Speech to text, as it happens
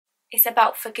it's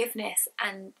about forgiveness,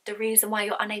 and the reason why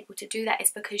you're unable to do that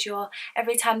is because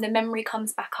every time the memory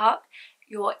comes back up,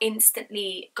 you're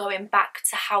instantly going back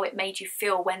to how it made you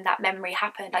feel when that memory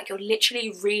happened. Like, you're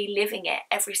literally reliving it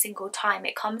every single time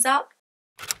it comes up.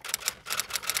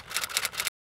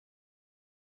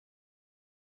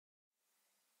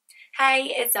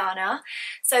 Hey, it's Xana.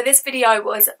 So this video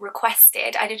was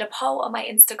requested. I did a poll on my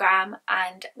Instagram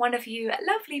and one of you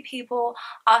lovely people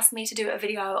asked me to do a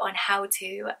video on how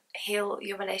to heal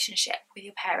your relationship with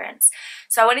your parents.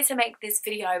 So I wanted to make this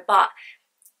video, but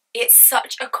it's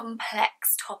such a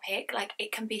complex topic. Like,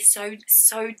 it can be so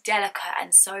delicate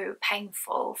and so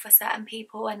painful for certain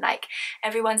people, and like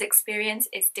everyone's experience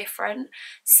is different.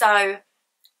 So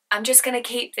I'm just going to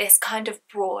keep this kind of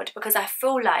broad because I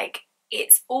feel like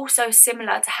it's also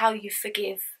similar to how you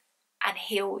forgive and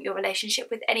heal your relationship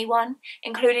with anyone,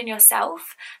 including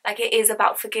yourself. Like, it is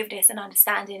about forgiveness and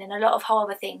understanding and a lot of whole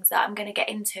other things that I'm going to get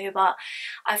into, but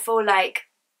I feel like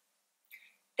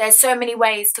there's so many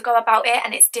ways to go about it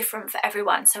and it's different for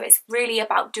everyone. So it's really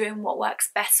about doing what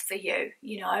works best for you,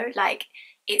 you know? Like,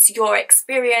 it's your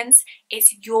experience,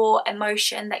 it's your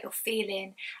emotion that you're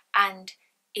feeling, and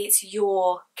it's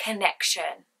your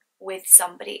connection with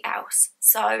somebody else.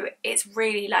 So it's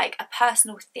really like a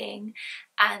personal thing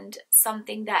and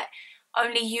something that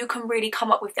only you can really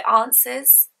come up with the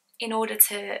answers in order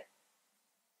to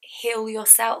heal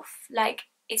yourself. Like,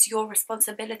 it's your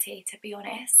responsibility, to be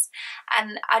honest.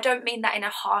 And I don't mean that in a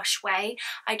harsh way.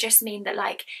 I just mean that,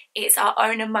 like, it's our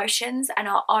own emotions and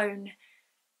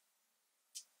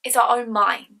it's our own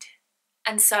mind.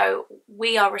 And so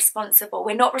we are responsible.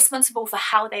 We're not responsible for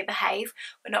how they behave.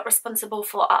 We're not responsible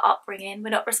for our upbringing. We're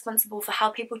not responsible for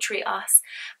how people treat us,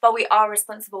 but we are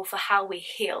responsible for how we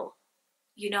heal.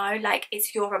 You know, like,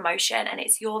 it's your emotion and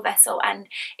it's your vessel and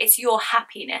it's your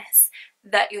happiness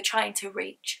that you're trying to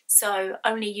reach. So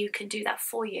only you can do that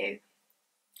for you,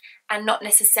 and not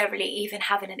necessarily even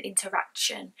having an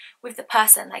interaction with the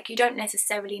person. Like, you don't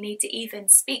necessarily need to even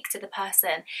speak to the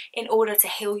person in order to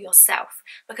heal yourself,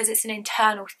 because it's an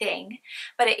internal thing,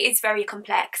 but it is very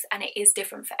complex and it is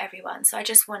different for everyone. So I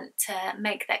just want to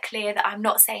make that clear, that I'm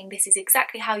not saying this is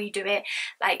exactly how you do it.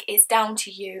 Like, it's down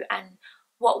to you and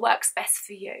what works best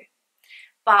for you.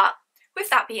 But with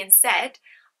that being said,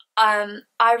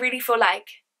 I really feel like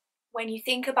when you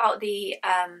think about the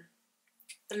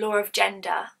law of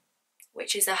gender,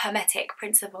 which is a Hermetic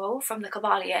principle from the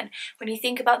Kabbalion, when you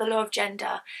think about the law of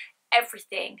gender,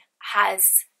 everything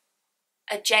has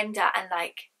a gender. And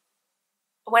like,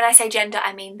 when I say gender,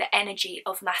 I mean the energy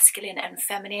of masculine and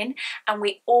feminine, and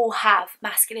we all have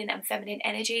masculine and feminine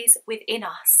energies within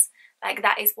us. Like,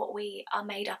 that is what we are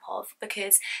made up of,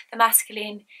 because the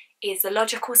masculine is the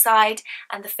logical side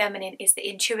and the feminine is the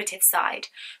intuitive side.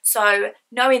 So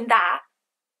knowing that,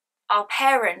 our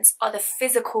parents are the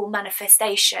physical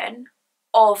manifestation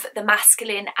of the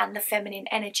masculine and the feminine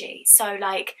energy. So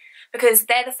like, because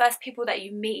they're the first people that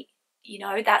you meet, you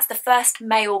know, that's the first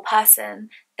male person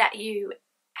that you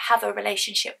have a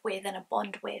relationship with and a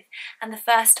bond with, and the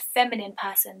first feminine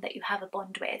person that you have a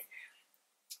bond with.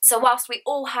 So whilst we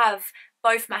all have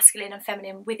both masculine and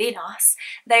feminine within us,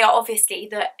 they are obviously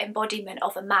the embodiment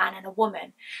of a man and a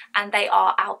woman, and they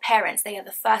are our parents. They are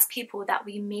the first people that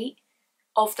we meet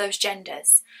of those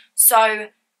genders. So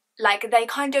like, they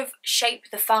kind of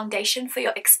shape the foundation for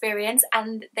your experience,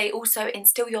 and they also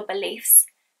instill your beliefs.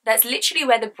 That's literally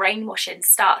where the brainwashing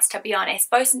starts, to be honest,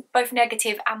 both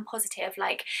negative and positive.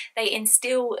 Like, they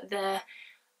instill the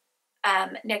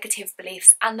negative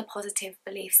beliefs and the positive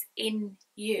beliefs in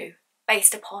you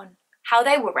based upon how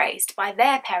they were raised by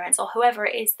their parents or whoever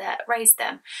it is that raised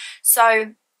them.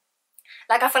 So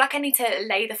like, I feel like I need to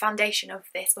lay the foundation of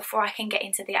this before I can get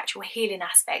into the actual healing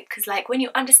aspect, because like, when you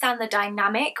understand the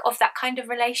dynamic of that kind of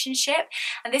relationship,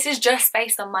 and this is just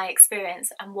based on my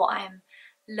experience and what I'm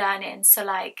learning, so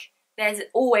like, there's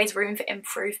always room for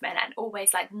improvement and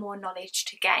always like more knowledge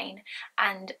to gain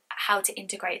and how to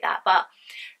integrate that. But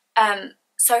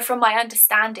so from my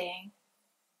understanding,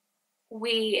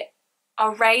 we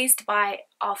are raised by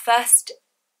our first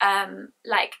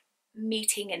like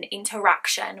meeting and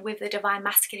interaction with the divine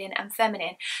masculine and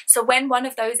feminine. So when one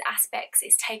of those aspects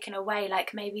is taken away,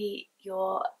 like maybe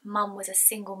your mum was a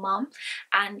single mum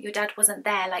and your dad wasn't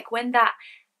there, like when that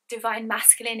divine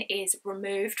masculine is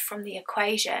removed from the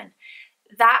equation,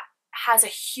 that has a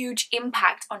huge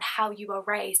impact on how you are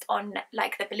raised, on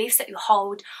like the beliefs that you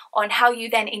hold, on how you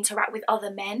then interact with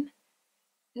other men.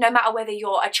 No matter whether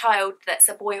you're a child that's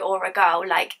a boy or a girl,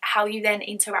 like how you then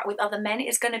interact with other men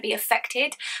is going to be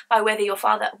affected by whether your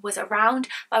father was around,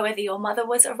 by whether your mother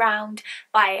was around,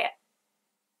 by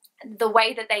the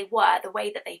way that they were, the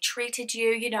way that they treated you,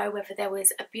 you know, whether there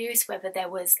was abuse, whether there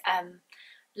was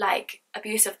like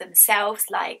abuse of themselves,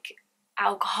 like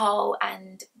alcohol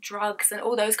and drugs and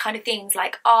all those kind of things.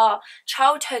 Like, our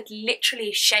childhood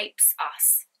literally shapes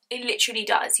us. It literally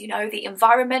does, you know, the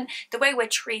environment, the way we're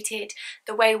treated,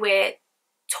 the way we're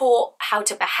taught how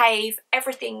to behave,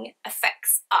 everything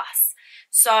affects us.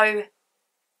 So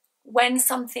when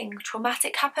something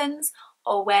traumatic happens,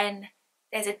 or when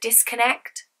there's a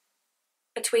disconnect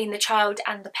between the child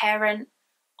and the parent,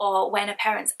 or when a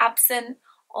parent's absent,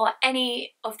 or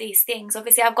any of these things,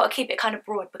 obviously I've got to keep it kind of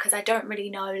broad because I don't really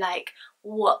know like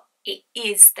what it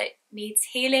is that needs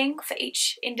healing for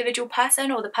each individual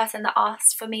person, or the person that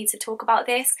asked for me to talk about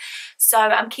this. So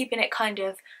I'm keeping it kind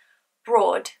of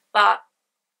broad. But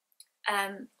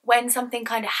when something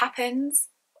kind of happens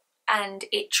and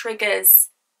it triggers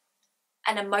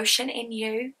an emotion in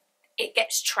you, it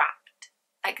gets trapped.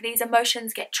 Like, these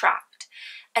emotions get trapped,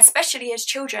 especially as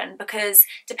children, because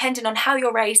depending on how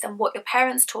you're raised and what your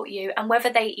parents taught you, and whether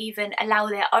they even allow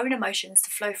their own emotions to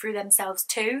flow through themselves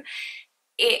too,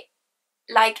 it,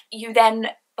 like, you then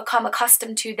become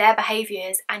accustomed to their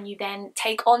behaviours, and you then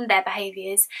take on their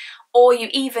behaviours, or you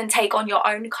even take on your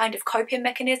own kind of coping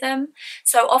mechanism.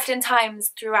 So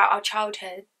oftentimes throughout our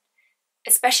childhood,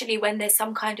 especially when there's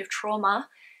some kind of trauma,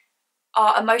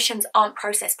 our emotions aren't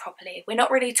processed properly. We're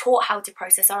not really taught how to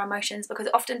process our emotions, because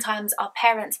oftentimes our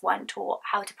parents weren't taught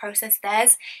how to process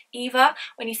theirs either.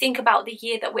 When you think about the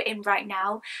year that we're in right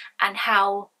now, and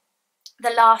how the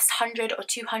last 100 or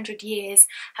 200 years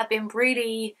have been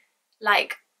really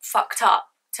like fucked up,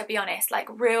 to be honest, like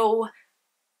real,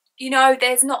 you know,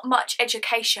 there's not much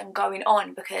education going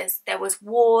on because there was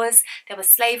wars, there was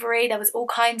slavery, there was all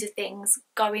kinds of things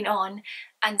going on.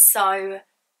 And so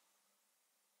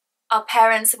our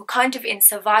parents were kind of in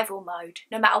survival mode,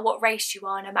 no matter what race you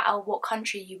are, no matter what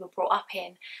country you were brought up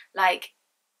in, like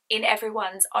in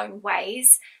everyone's own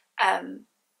ways,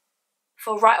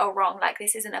 for right or wrong. Like,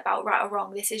 this isn't about right or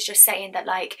wrong. This is just saying that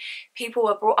like people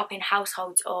were brought up in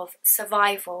households of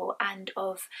survival and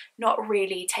of not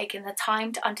really taking the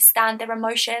time to understand their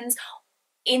emotions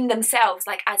in themselves,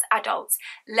 like as adults,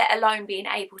 let alone being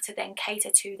able to then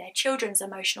cater to their children's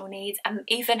emotional needs and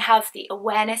even have the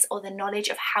awareness or the knowledge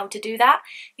of how to do that,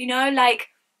 you know, like.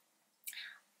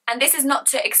 And this is not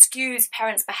to excuse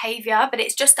parents' behaviour, but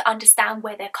it's just to understand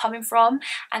where they're coming from,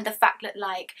 and the fact that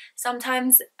like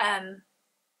sometimes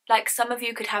like some of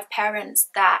you could have parents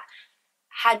that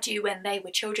had you when they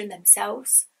were children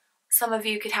themselves. Some of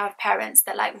you could have parents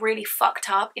that like really fucked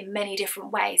up in many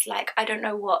different ways. Like, I don't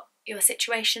know what your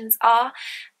situations are,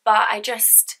 but I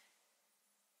just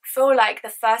feel like the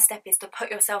first step is to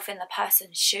put yourself in the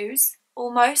person's shoes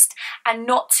almost, and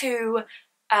not to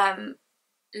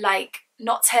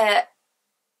not to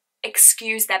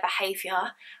excuse their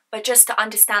behavior, but just to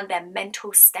understand their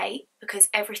mental state, because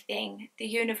everything, the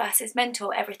universe is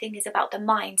mental, everything is about the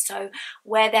mind. So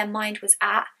where their mind was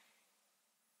at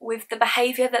with the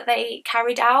behavior that they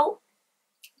carried out,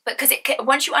 because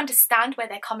once you understand where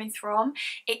they're coming from,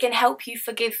 it can help you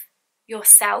forgive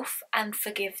yourself and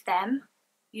forgive them,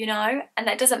 you know. And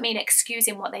that doesn't mean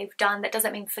excusing what they've done, that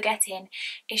doesn't mean forgetting.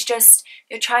 It's just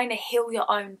you're trying to heal your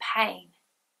own pain,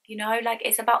 you know. Like,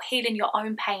 it's about healing your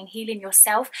own pain, healing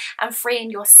yourself and freeing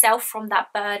yourself from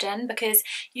that burden, because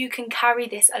you can carry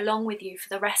this along with you for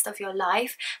the rest of your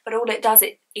life, but all it does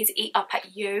is eat up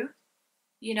at you,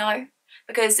 you know,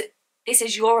 because this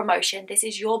is your emotion, this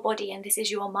is your body, and this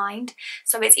is your mind.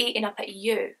 So it's eating up at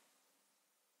you.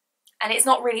 And it's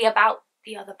not really about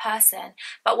the other person.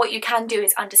 But what you can do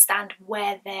is understand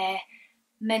where their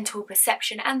mental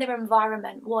perception and their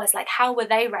environment was. Like, how were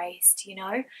they raised, you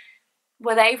know?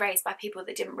 Were they raised by people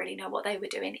that didn't really know what they were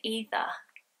doing either?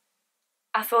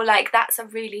 I feel like that's a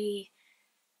really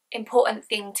important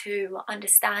thing to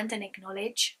understand and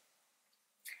acknowledge.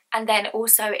 And then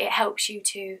also it helps you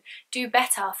to do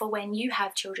better for when you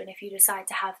have children, if you decide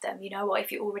to have them, you know, or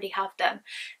if you already have them,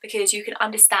 because you can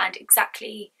understand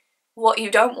exactly what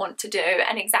you don't want to do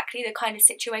and exactly the kind of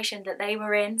situation that they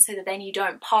were in, so that then you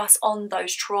don't pass on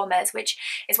those traumas, which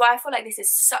is why I feel like this is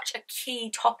such a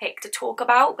key topic to talk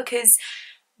about, because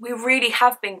we really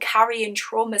have been carrying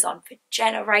traumas on for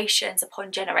generations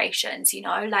upon generations, you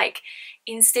know, like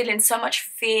instilling so much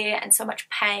fear and so much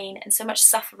pain and so much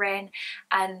suffering,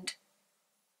 and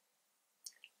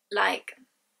like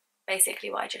basically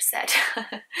what I just said.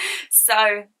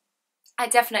 So I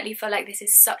definitely feel like this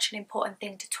is such an important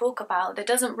thing to talk about that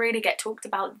doesn't really get talked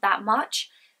about that much.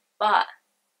 But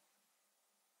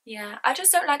yeah, I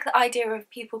just don't like the idea of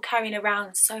people carrying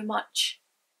around so much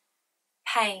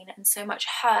pain and so much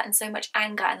hurt and so much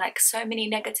anger and like so many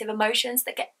negative emotions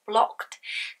that get blocked.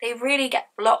 They really get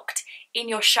blocked in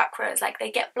your chakras, like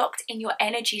they get blocked in your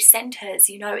energy centers,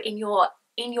 you know, in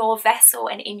your vessel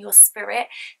and in your spirit.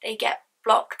 They get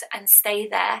blocked and stay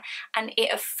there, and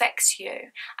it affects you.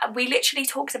 We literally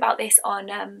talked about this on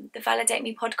the Validate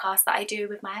Me podcast that I do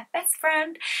with my best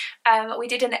friend. We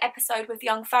did an episode with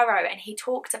Young Pharaoh, and he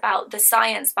talked about the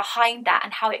science behind that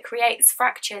and how it creates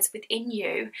fractures within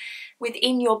you,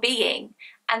 within your being,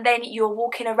 and then you're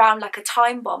walking around like a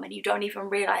time bomb and you don't even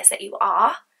realize that you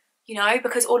are, you know,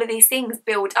 because all of these things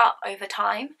build up over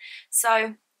time.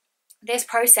 So this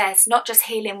process, not just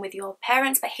healing with your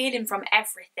parents, but healing from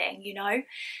everything, you know,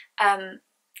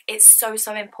 it's so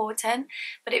important.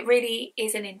 But it really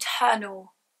is an internal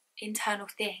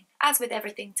thing, as with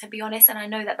everything, to be honest. And I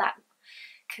know that that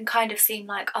can kind of seem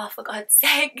like, oh, for God's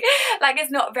sake, like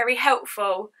it's not very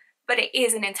helpful, but it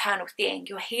is an internal thing.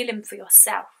 You're healing for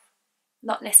yourself,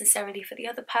 not necessarily for the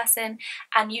other person,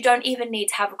 and you don't even need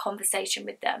to have a conversation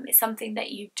with them. It's something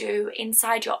that you do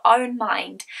inside your own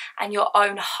mind and your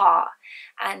own heart,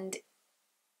 and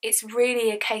it's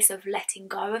really a case of letting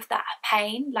go of that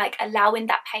pain, like allowing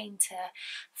that pain to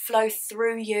flow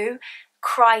through you,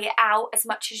 cry it out as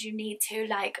much as you need to,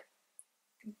 like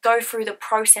go through the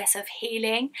process of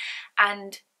healing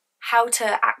and how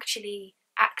to actually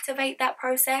activate that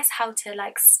process, how to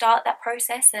like start that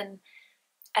process and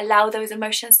allow those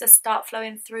emotions to start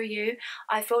flowing through you.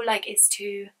 I feel like it's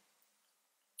to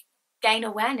gain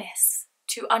awareness,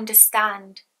 to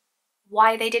understand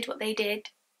why they did what they did,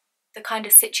 the kind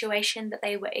of situation that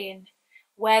they were in,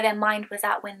 where their mind was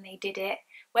at when they did it,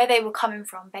 where they were coming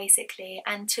from basically,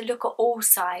 and to look at all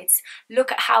sides,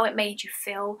 look at how it made you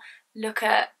feel, look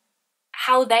at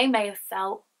how they may have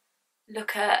felt,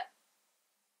 look at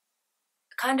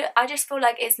I just feel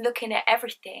like it's looking at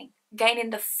everything, gaining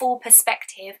the full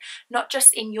perspective, not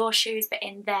just in your shoes but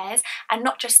in theirs, and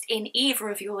not just in either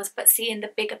of yours, but seeing the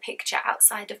bigger picture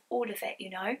outside of all of it, you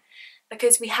know,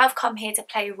 because we have come here to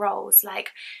play roles.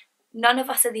 Like, none of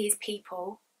us are these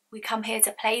people. We come here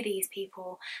to play these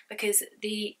people because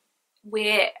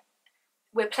we're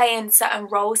playing certain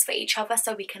roles for each other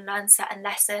so we can learn certain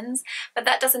lessons, but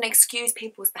that doesn't excuse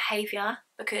people's behaviour,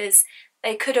 because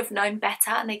they could have known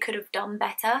better and they could have done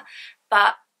better.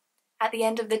 But at the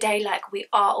end of the day, like, we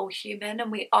are all human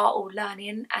and we are all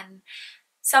learning, and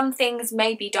some things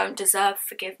maybe don't deserve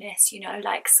forgiveness, you know,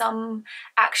 like some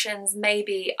actions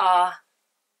maybe are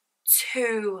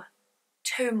too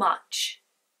much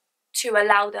to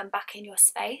allow them back in your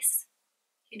space,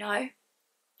 you know.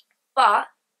 But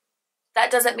that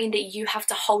doesn't mean that you have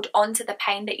to hold on to the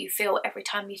pain that you feel every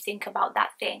time you think about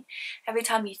that thing, every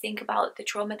time you think about the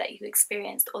trauma that you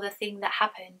experienced or the thing that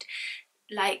happened.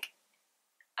 Like,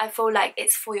 I feel like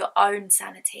it's for your own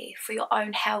sanity, for your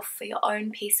own health, for your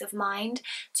own peace of mind,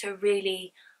 to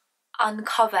really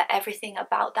uncover everything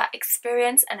about that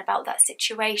experience and about that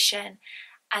situation,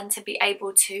 and to be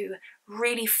able to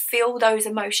really feel those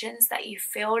emotions that you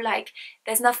feel. Like,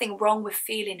 there's nothing wrong with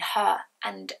feeling hurt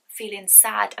and feeling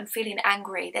sad and feeling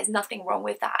angry. There's nothing wrong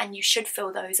with that, and you should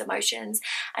feel those emotions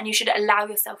and you should allow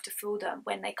yourself to feel them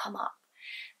when they come up.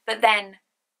 But then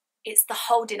it's the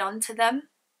holding on to them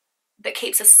that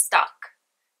keeps us stuck.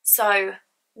 So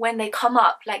when they come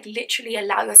up, like, literally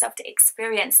allow yourself to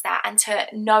experience that and to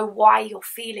know why you're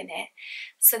feeling it.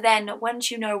 So then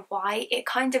once you know why, it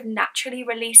kind of naturally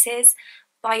releases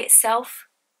by itself.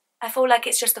 I feel like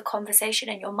it's just a conversation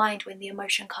in your mind when the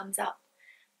emotion comes up,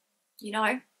 you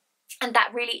know. And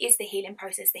that really is the healing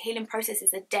process. The healing process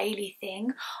is a daily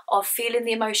thing of feeling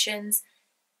the emotions,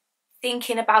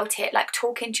 thinking about it, like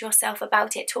talking to yourself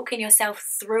about it, talking yourself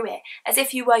through it as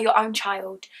if you were your own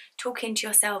child, talking to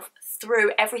yourself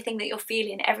through everything that you're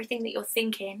feeling, everything that you're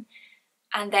thinking.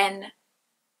 And then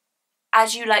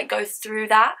as you like go through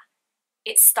that,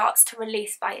 it starts to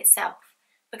release by itself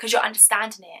because you're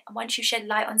understanding it. And once you shed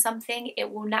light on something,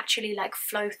 it will naturally like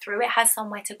flow through. It has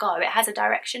somewhere to go. It has a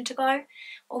direction to go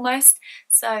almost.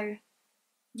 So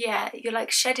yeah, you're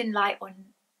like shedding light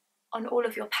on all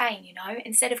of your pain, you know,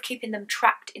 instead of keeping them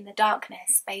trapped in the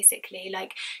darkness, basically.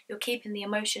 Like, you're keeping the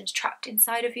emotions trapped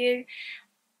inside of you,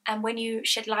 and when you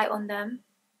shed light on them,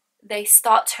 they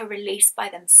start to release by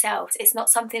themselves. It's not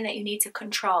something that you need to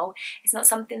control. It's not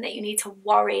something that you need to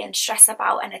worry and stress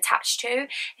about and attach to.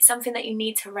 It's something that you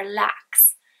need to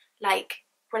relax, like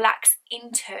relax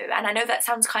into. And I know that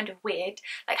sounds kind of weird,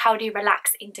 like, how do you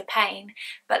relax into pain?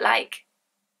 But like,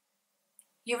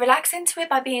 you relax into it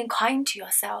by being kind to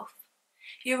yourself.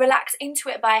 You relax into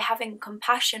it by having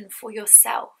compassion for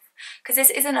yourself, because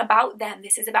this isn't about them.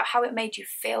 This is about how it made you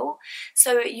feel.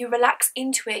 So you relax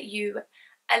into it, you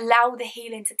allow the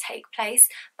healing to take place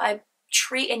by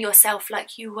treating yourself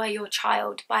like you were your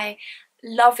child, by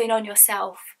loving on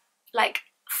yourself like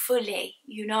fully,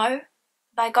 you know,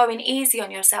 by going easy on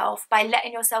yourself, by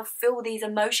letting yourself feel these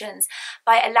emotions,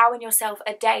 by allowing yourself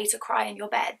a day to cry in your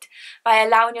bed, by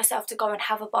allowing yourself to go and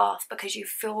have a bath because you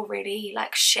feel really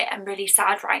like shit and really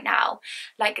sad right now.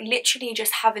 Like literally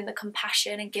just having the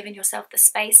compassion and giving yourself the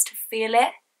space to feel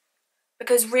it,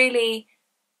 because really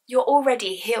you're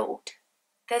already healed.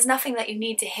 There's nothing that you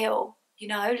need to heal. You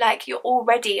know, like you're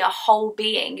already a whole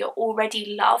being, you're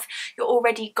already love, you're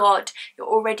already God, you're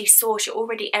already source, you're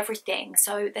already everything.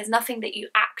 So there's nothing that you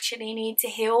actually need to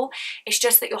heal. It's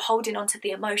just that you're holding on to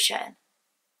the emotion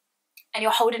and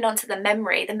you're holding on to the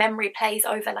memory. The memory plays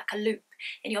over like a loop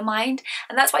in your mind.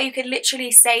 And that's why you could literally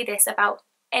say this about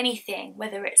anything,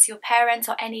 whether it's your parents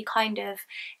or any kind of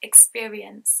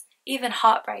experience, even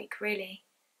heartbreak really,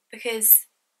 because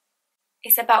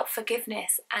it's about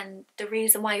forgiveness. And the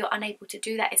reason why you're unable to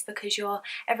do that is because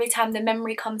every time the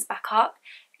memory comes back up,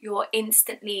 you're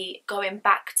instantly going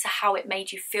back to how it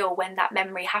made you feel when that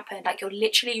memory happened. Like you're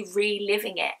literally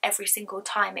reliving it every single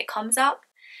time it comes up,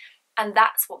 and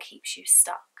that's what keeps you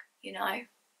stuck, you know.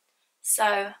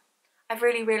 So I've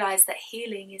really realized that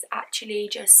healing is actually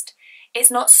just, it's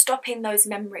not stopping those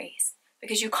memories,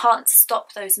 because you can't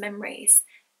stop those memories.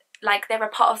 Like they're a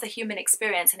part of the human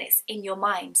experience and it's in your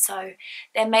mind. So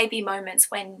there may be moments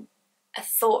when a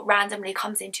thought randomly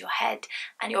comes into your head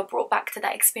and you're brought back to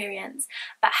that experience,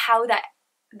 but how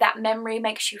that memory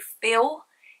makes you feel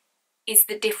is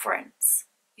the difference,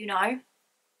 you know.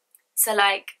 So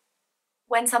like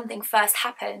when something first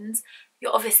happens,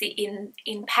 you're obviously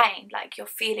in pain, like you're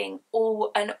feeling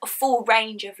a full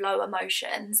range of low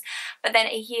emotions, but then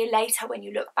a year later when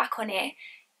you look back on it,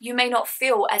 you may not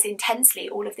feel as intensely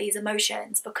all of these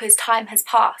emotions because time has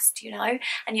passed, you know,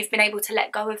 and you've been able to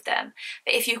let go of them.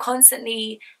 But if you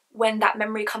constantly, when that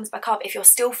memory comes back up, if you're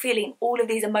still feeling all of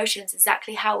these emotions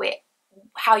exactly how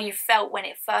you felt when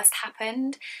it first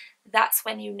happened, that's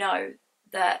when you know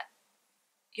that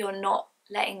you're not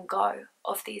letting go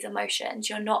of these emotions.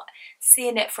 You're not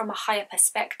seeing it from a higher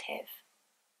perspective,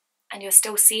 and you're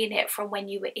still seeing it from when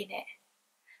you were in it.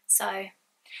 So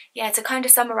yeah, to kind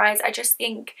of summarize, I just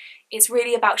think it's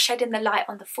really about shedding the light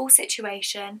on the full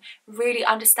situation, really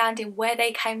understanding where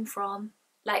they came from,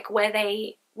 like where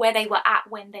they were at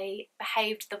when they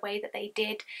behaved the way that they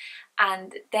did,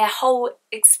 and their whole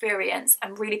experience,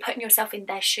 and really putting yourself in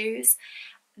their shoes.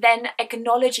 Then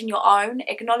acknowledging your own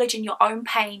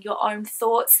pain, your own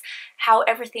thoughts, how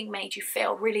everything made you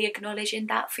feel, really acknowledging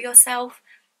that for yourself,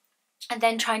 and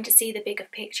then trying to see the bigger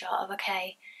picture of,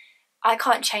 okay, I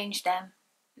can't change them.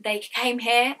 They came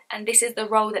here and this is the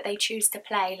role that they choose to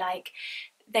play. Like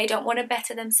they don't want to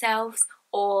better themselves,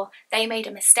 or they made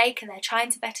a mistake and they're trying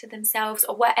to better themselves,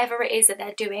 or whatever it is that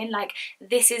they're doing. Like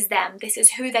this is them, this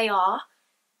is who they are,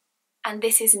 and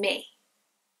this is me.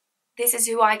 This is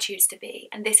who I choose to be,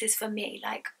 and this is for me.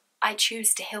 Like I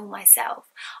choose to heal myself.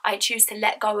 I choose to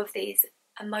let go of these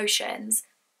emotions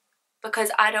because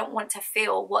I don't want to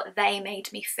feel what they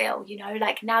made me feel, you know.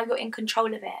 Like now you're in control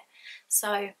of it.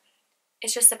 So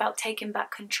it's just about taking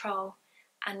back control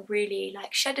and really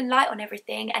like shedding light on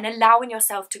everything and allowing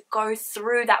yourself to go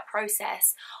through that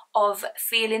process of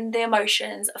feeling the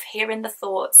emotions, of hearing the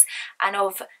thoughts, and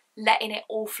of letting it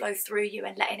all flow through you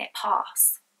and letting it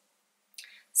pass.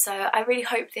 So I really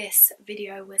hope this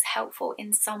video was helpful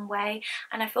in some way,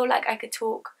 and I feel like I could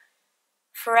talk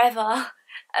forever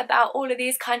about all of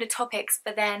these kind of topics,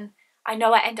 but then I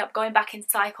know I end up going back in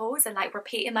cycles and like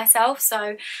repeating myself.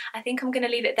 So I think I'm going to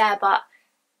leave it there, but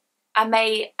I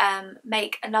may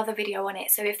make another video on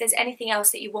it. So if there's anything else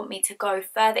that you want me to go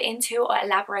further into or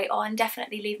elaborate on,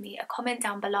 definitely leave me a comment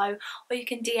down below, or you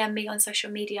can DM me on social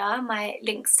media. My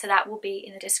links to that will be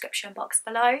in the description box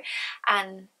below.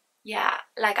 And yeah,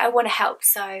 like I want to help,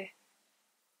 so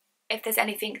if there's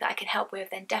anything that I can help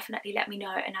with, then definitely let me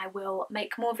know and I will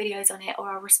make more videos on it, or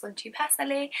I'll respond to you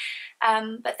personally.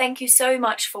 But thank you so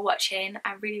much for watching.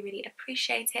 I really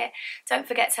appreciate it. Don't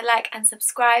forget to like and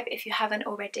subscribe if you haven't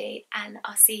already, and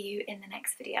I'll see you in the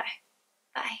next video.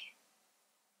 Bye.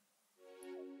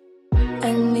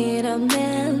 I need a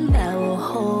man that will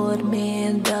hold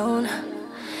me down.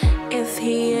 If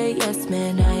he a yes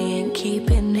man,